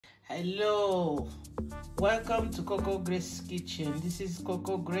Hello, welcome to Coco Grace Kitchen. This is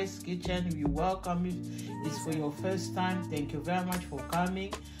Coco Grace Kitchen. We welcome you. It's for your first time. Thank you very much for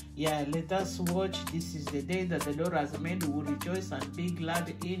coming. Yeah, let us watch. This is the day that the Lord has made. We will rejoice and be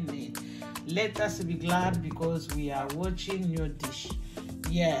glad in it. Let us be glad because we are watching your dish.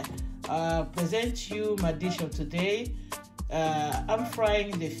 Yeah, present you my dish of today. I'm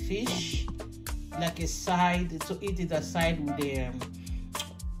frying the fish like a side to eat it aside with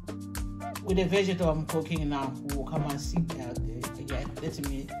the vegetable I'm cooking now. We'll come and see that. Yeah, let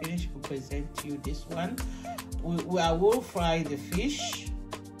me finish to present you this one. I will fry the fish.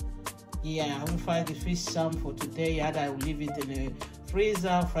 Yeah, I will fry the fish some for today. I will leave it in the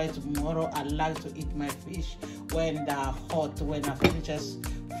freezer, fry tomorrow. I like to eat my fish when they're hot, when I finish just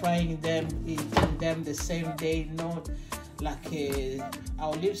frying them, eating them the same day. Not like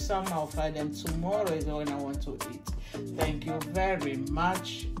I'll leave some, I'll fry them tomorrow is when I want to eat. Thank you very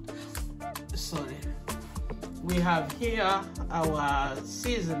much. Sorry. We have here our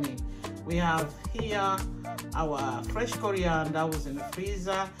seasoning. We have here our fresh coriander was in the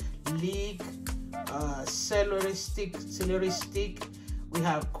freezer, leek, celery stick. We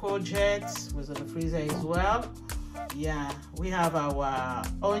have courgettes was in the freezer as well. Yeah, we have our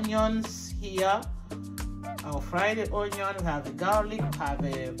onions here, our fried onion. We have the garlic. We have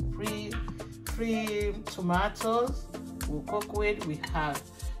a pre tomatoes. We'll cook with. We have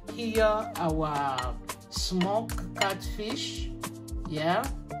here our smoked catfish, yeah,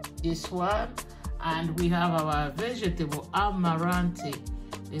 this one, and we have our vegetable amaranth.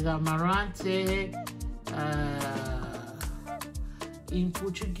 Is amaranth in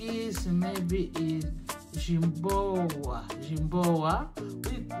Portuguese maybe is jimboa.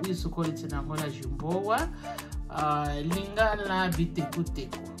 We used to call it in Angola jimboa. Lingala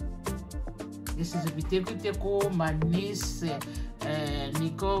bitekuteku. This is a bitekuteku. My niece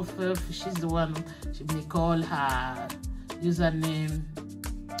Nicole, she's the one, Nicole, her username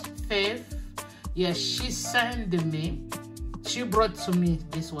Faith. Yeah, she sent me, she brought to me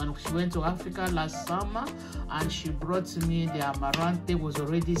this one. She went to Africa last summer and she brought to me the amaranth. It was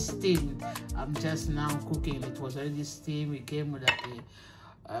already steamed. I'm just now cooking. It was already steamed. It came with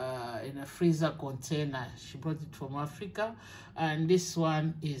in a freezer container. She brought it from Africa. And this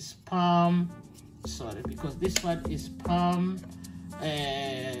one is palm, sorry, because this one is palm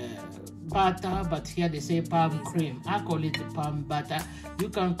butter, but here they say palm cream. I call it palm butter. You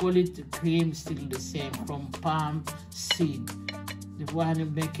can call it cream, still the same, from palm seed. The one to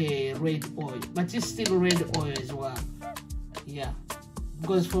make a red oil, but it's still red oil as well. Yeah,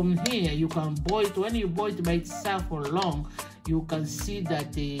 because from here you can boil it. When you boil it by itself for long, you can see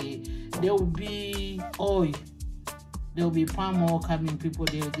that there will be oil. There will be palm oil coming. People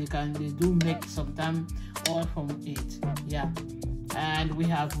they do make sometimes oil from it. Yeah. And we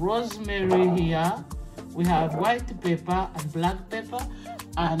have rosemary here. We have white pepper and black pepper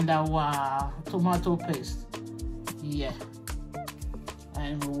and our tomato paste. Yeah.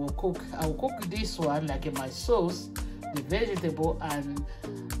 And we will cook. I will cook this one like my sauce, the vegetable, and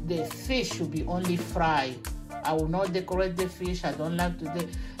the fish should be only fried. I will not decorate the fish. I don't like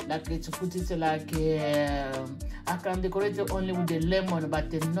to put it like I can decorate it only with the lemon,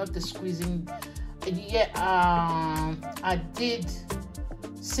 but not squeezing. Yeah, I did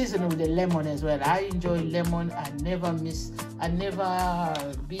season with the lemon as well. I enjoy lemon. I never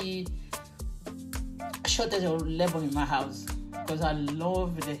be shortage of lemon in my house because I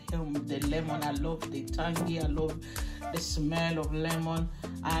love the lemon. I love the tangy. I love the smell of lemon.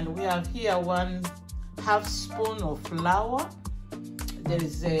 And we have here 1/2 spoon of flour. There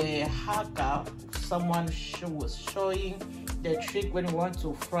is a hacker. Someone was showing the trick when you want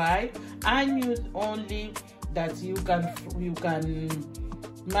to fry. I knew only that you can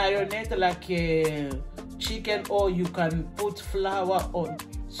marinate like a chicken, or you can put flour on,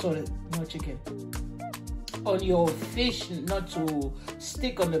 sorry, no chicken, on your fish, not to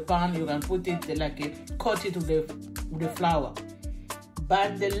stick on the pan. You can put it like cut it with the flour.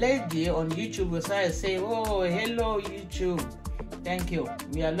 But the lady on YouTube was saying, oh, hello YouTube, thank you,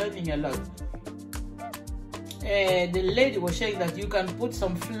 we are learning a lot. The lady was saying that you can put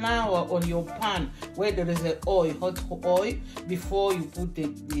some flour on your pan where there is hot oil, before you put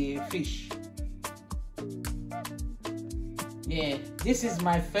the fish. Yeah, this is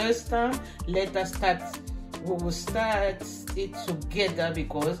my first time. Let us start. We will start it together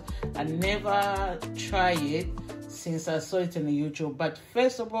because I never try it since I saw it on YouTube. But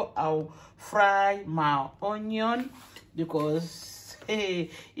first of all, I'll fry my onion because hey,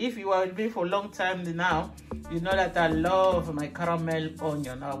 if you are with me for a long time now, you know that I love my caramel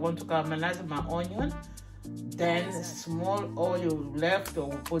onion. I want to caramelize my onion. Then small oil left, or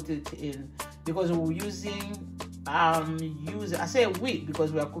we'll put it in, because we're using I say we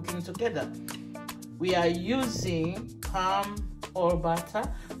because we are cooking together. We are using palm oil butter,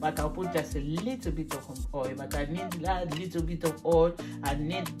 but I'll put just a little bit of oil. But I need that little bit of oil. I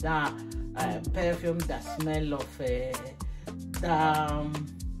need that perfume, that smell of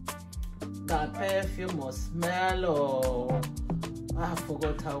that perfume or smell, or I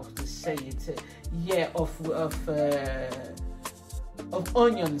forgot how to say it. Yeah, of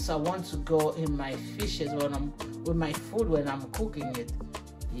onions. I want to go in my fishes when I'm with my food when I'm cooking it.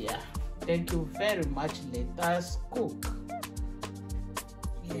 Yeah. Thank you very much. Let us cook.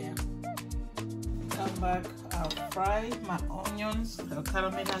 Yeah. Come back. I'll fry my onions. I'll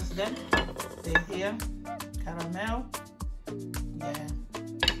caramelize them. They're here. Caramel. Yeah.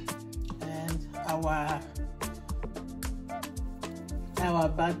 And our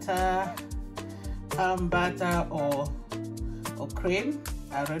butter, palm butter or cream,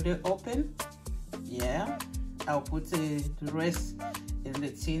 I already open. Yeah. I'll put the rest in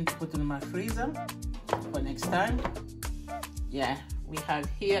the tin to put in my freezer for next time. Yeah, we have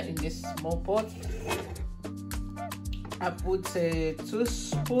here in this small pot, I put 2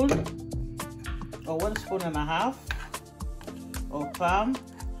 spoons or 1.5 spoons of palm,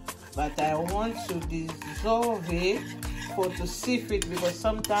 but I want to dissolve it to sieve it, because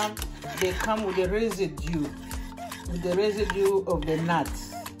sometimes they come with the residue of the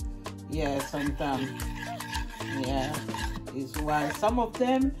nuts. Yeah, sometimes. Yeah, is why some of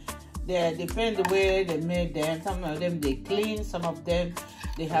them, they depend the way they made them. Some of them they clean, some of them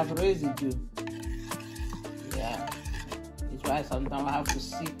they have residue. Yeah, it's why sometimes I have to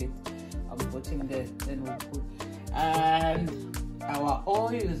sieve it. I'm putting then we'll put, and our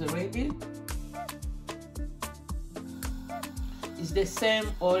oil is ready. It's the same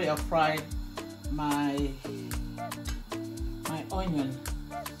oil I fried my onion.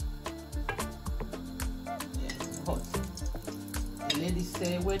 Hot. The lady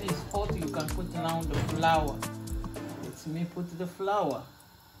say when it's hot you can put down the flour. Let me put the flour.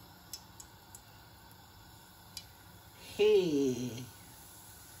 Hey,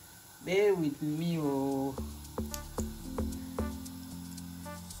 bear with me, oh.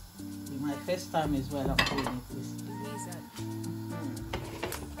 It's my first time as well. I'm doing this.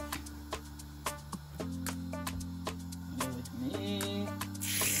 Bear with me.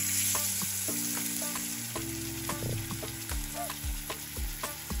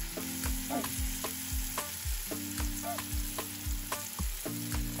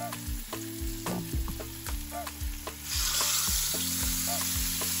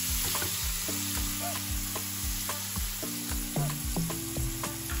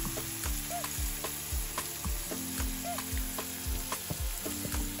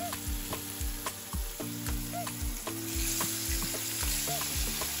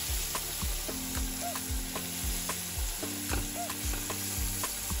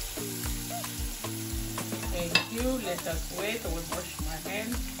 Let us wait. I will wash my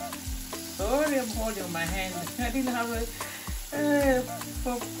hands. Sorry, I'm holding my hand. I didn't have a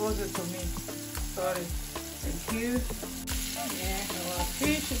fork closer to me. Sorry. Thank you. Yeah, our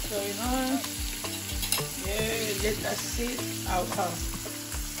fish is going on. Yeah, let us see our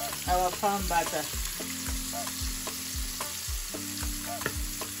palm butter.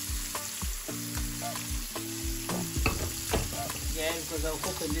 Yeah, because I'll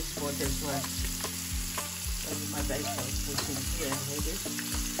cook in this pot as well. My rice I was putting here already.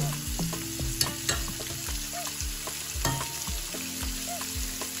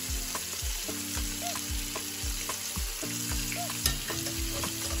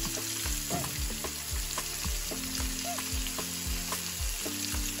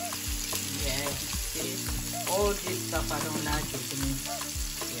 Yeah, see, all this stuff I don't like it to me.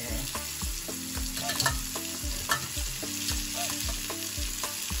 Yeah.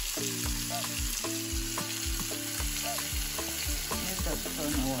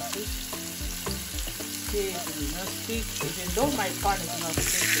 See, it will not stick. Even though my pan is not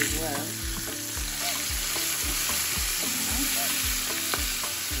stick as well.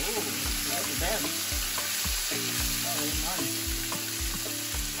 Oh, look at them. Very nice.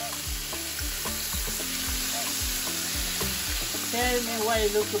 Tell me why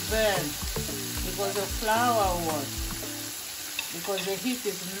it looks bad. Because the flour was. Because the heat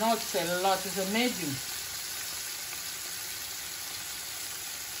is not a lot, it's a medium.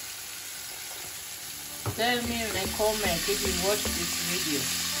 Tell me in the comment if you watch this video.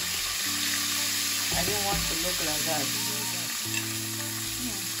 I didn't want to look like that.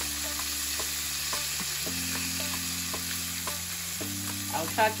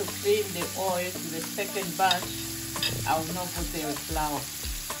 I'll start to clean the oil to the second batch, I will not put the flour.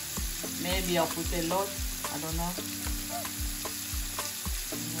 Maybe I'll put a lot, I don't know.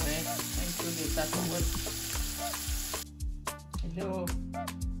 Anyway, thank you, hello.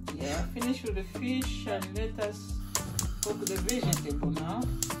 Yeah, finish with the fish and let us cook the vegetable now.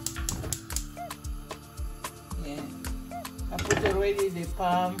 Yeah, I put already the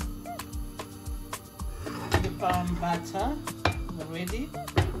palm butter already,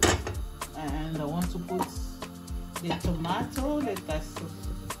 and I want to put the tomato. Let us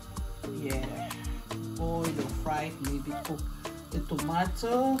boil or fry, maybe cook the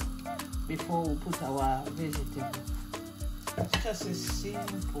tomato before we put our vegetable. It's just a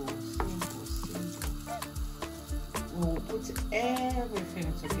simple. We'll put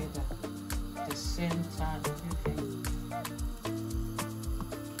everything together, the center, everything.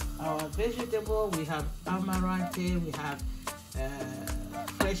 Our vegetable, we have amaranth, we have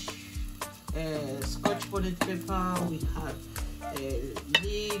fresh scotch bonnet pepper, we have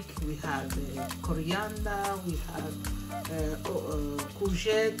leek, we have coriander, we have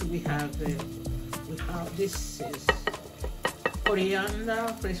courgette, we have this coriander,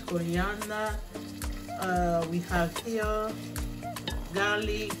 fresh coriander. We have here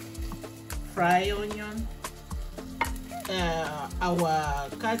garlic, fried onion, our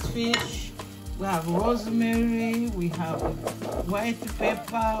catfish, we have rosemary, we have white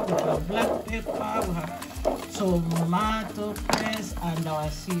pepper, we have black pepper, we have tomato paste, and our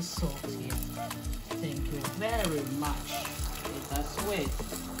sea salt here. Thank you very much. Let us wait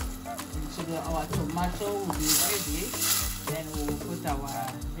until our tomato will be ready, then we will put our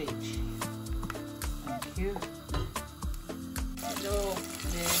veg. Thank you. So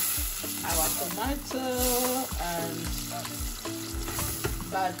our tomato and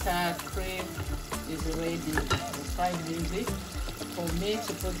butter cream is ready. It's quite easy for me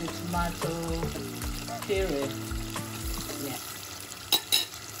to put the tomato puree. Yeah.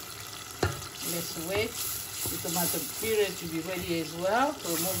 Let's wait the tomato puree to be ready as well to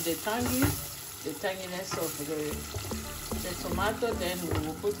remove the tanginess of the tomato. Then we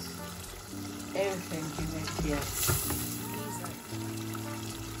will put everything in it here.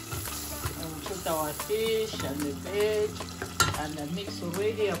 And we put our fish and the veg and the mix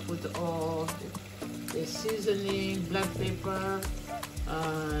already. I put all the seasoning, black pepper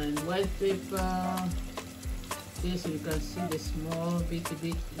and white pepper. This you can see the small bit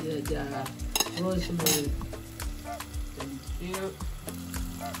the rosemary. Thank you.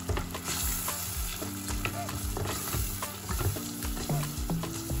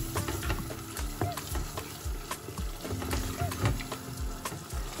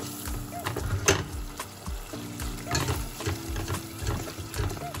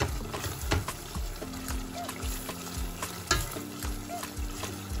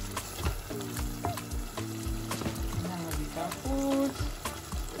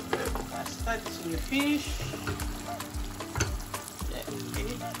 Start with fish.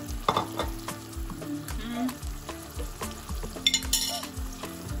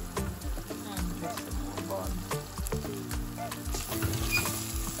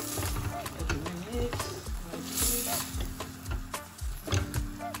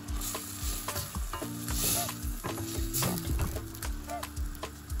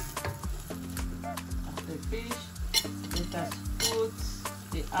 After fish, let us put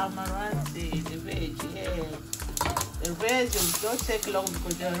the amaranth, the veg, yeah. The veg will not take long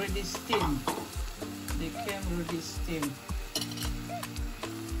because they're already steamed. They came already steamed.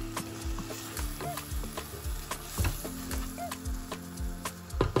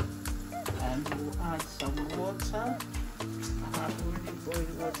 And we'll add some water. I have already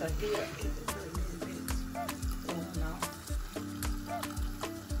boiled water here. It's a little bit cold now.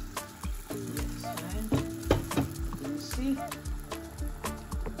 Yes, right. You see?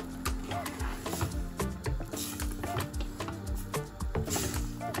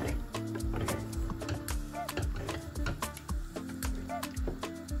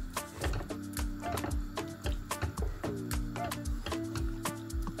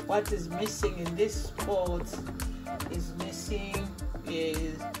 What is missing in this pot is missing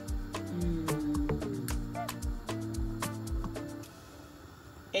is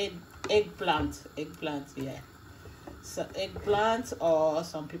eggplant, yeah. So eggplant, or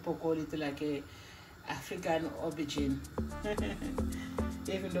some people call it like a African aubergine.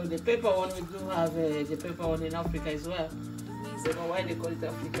 Even though the pepper one, we do have the pepper one in Africa as well. I don't know why they call it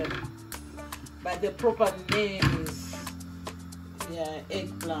African, but the proper name is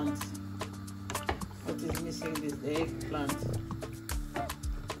eggplant. What is missing is the eggplant.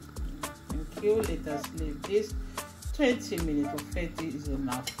 Thank you. Let us leave this 20 minutes or 30 is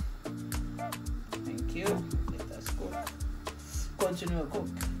enough. Thank you. Let us cook. Continue cook.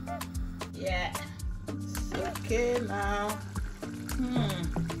 Yeah. It's okay now.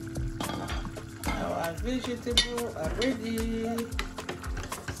 Our vegetables are ready.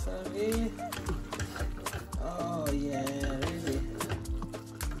 Sorry. Oh yeah, really.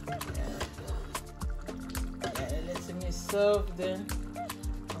 Yeah, let me serve them.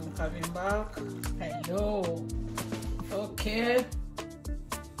 I'm coming back. Hello. Okay.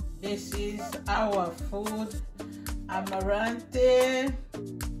 This is our food. Amaranth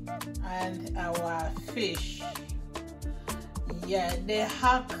and our fish. Yeah, the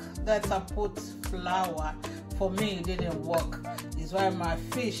hack that I put flour, for me it didn't work. Is why my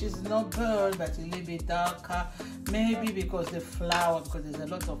fish is not burned, but a little bit darker. Maybe because the flour, because there's a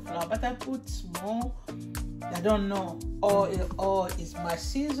lot of flour, but I put more. I don't know. Or is my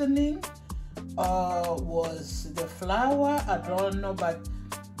seasoning, or was the flour? I don't know. But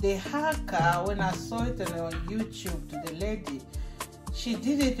the hacker, when I saw it on YouTube to the lady, she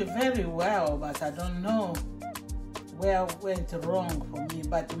did it very well, but I don't know where it went wrong for me.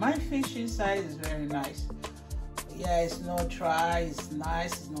 But my fish inside is very nice. Yeah, it's not dry, it's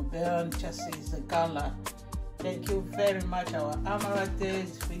nice, it's not burnt, just it's the color. Thank you very much. Our amaranth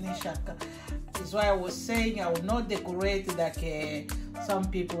is finished. That's why I was saying I will not decorate like some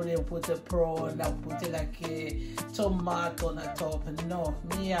people, they put a prawn, they'll put it like a tomato on the top. No,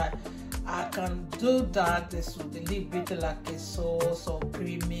 me, I can do that. It's a little bit like a sauce or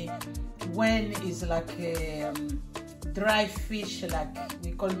creamy. When it's like a dry fish, like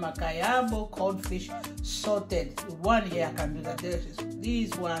we call macayabo, cold fish, salted. One year I can do that.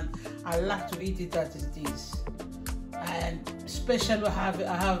 This one, I like to eat it as it is. And especially I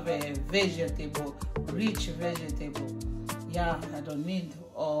have a vegetable, rich vegetable. Yeah, I don't need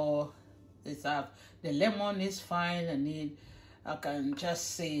all this stuff. The lemon is fine. I can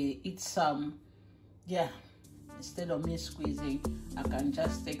just say eat some. Yeah, instead of me squeezing, I can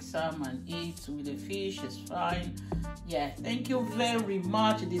just take some and eat with the fish. It's fine. Yeah, thank you very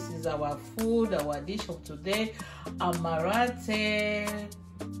much. This is our food, our dish of today. Amaranth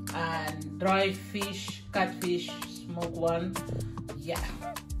and dry fish, catfish, smoked one. Yeah,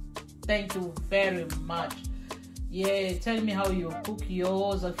 thank you very much. Yeah, tell me how you cook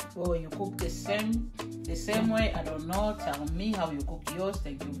yours, or you cook the same way. I don't know. Tell me how you cook yours.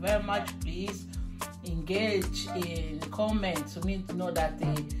 Thank you very much. Please engage in comments for me to know that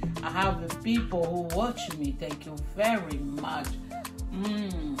I have people who watch me. Thank you very much.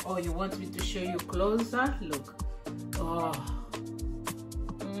 Oh, you want me to show you closer? Look. Oh.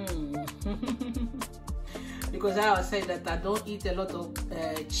 Because I was saying that I don't eat a lot of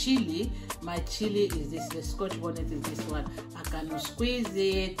chili. My chili is this, the Scotch bonnet is this one. I can squeeze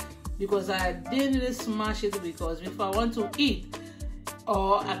it because I didn't smash it, because if I want to eat,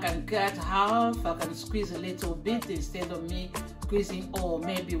 or I can cut half, I can squeeze a little bit instead of me squeezing, or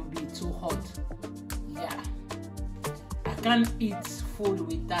maybe it will be too hot. Yeah, I can eat food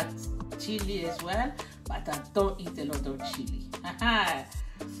with that chili as well, but I don't eat a lot of chili.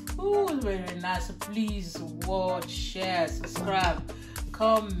 Oh, very nice. Please watch, share, subscribe,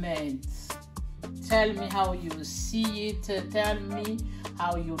 comment. Tell me how you see it. Tell me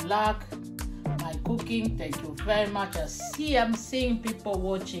how you like my cooking. Thank you very much. I'm seeing people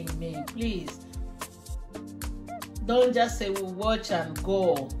watching me. Please don't just say we watch and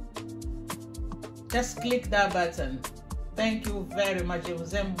go. Just click that button. Thank you very much. Eu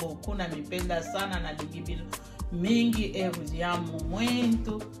vous aime beaucoup, na mipenda sana na ligibilo mingi, eu vos amo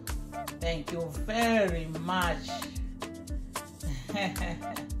muito. Thank you very much.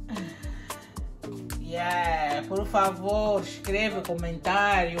 Yeah, por favor, escreve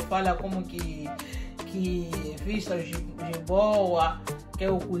comentário, fala como que vista de boa, que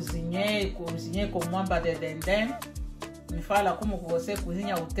eu cozinhei com mamba de dendê. Me fala como que você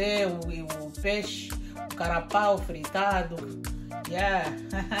cozinha o teu, o peixe, o carapau fritado. Yeah,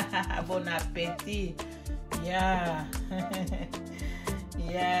 bon appétit. Yeah.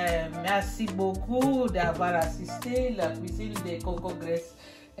 Yeah, merci beaucoup d'avoir assisté à la cuisine de Coco Grace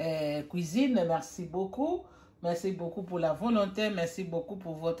Cuisine. Merci beaucoup. Merci beaucoup pour la volonté. Merci beaucoup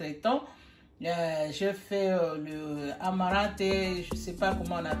pour votre temps. Je fais le amaranth, je ne sais pas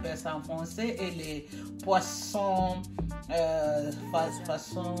comment on appelle ça en français, et les poissons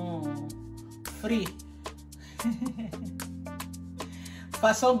façon frit.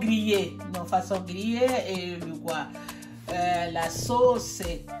 Façon grillée. Non, façon grillée et le quoi. La sauce,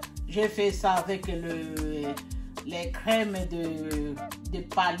 j'ai fait ça avec les crèmes de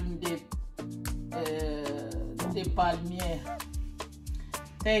palmiers.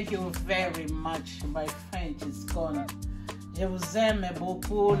 Thank you very much, my friend. French is gone. Je vous aime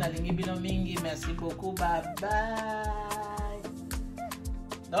beaucoup. Nalingi bino mingi. Merci beaucoup. Bye bye.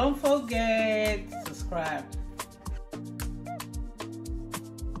 Don't forget, subscribe.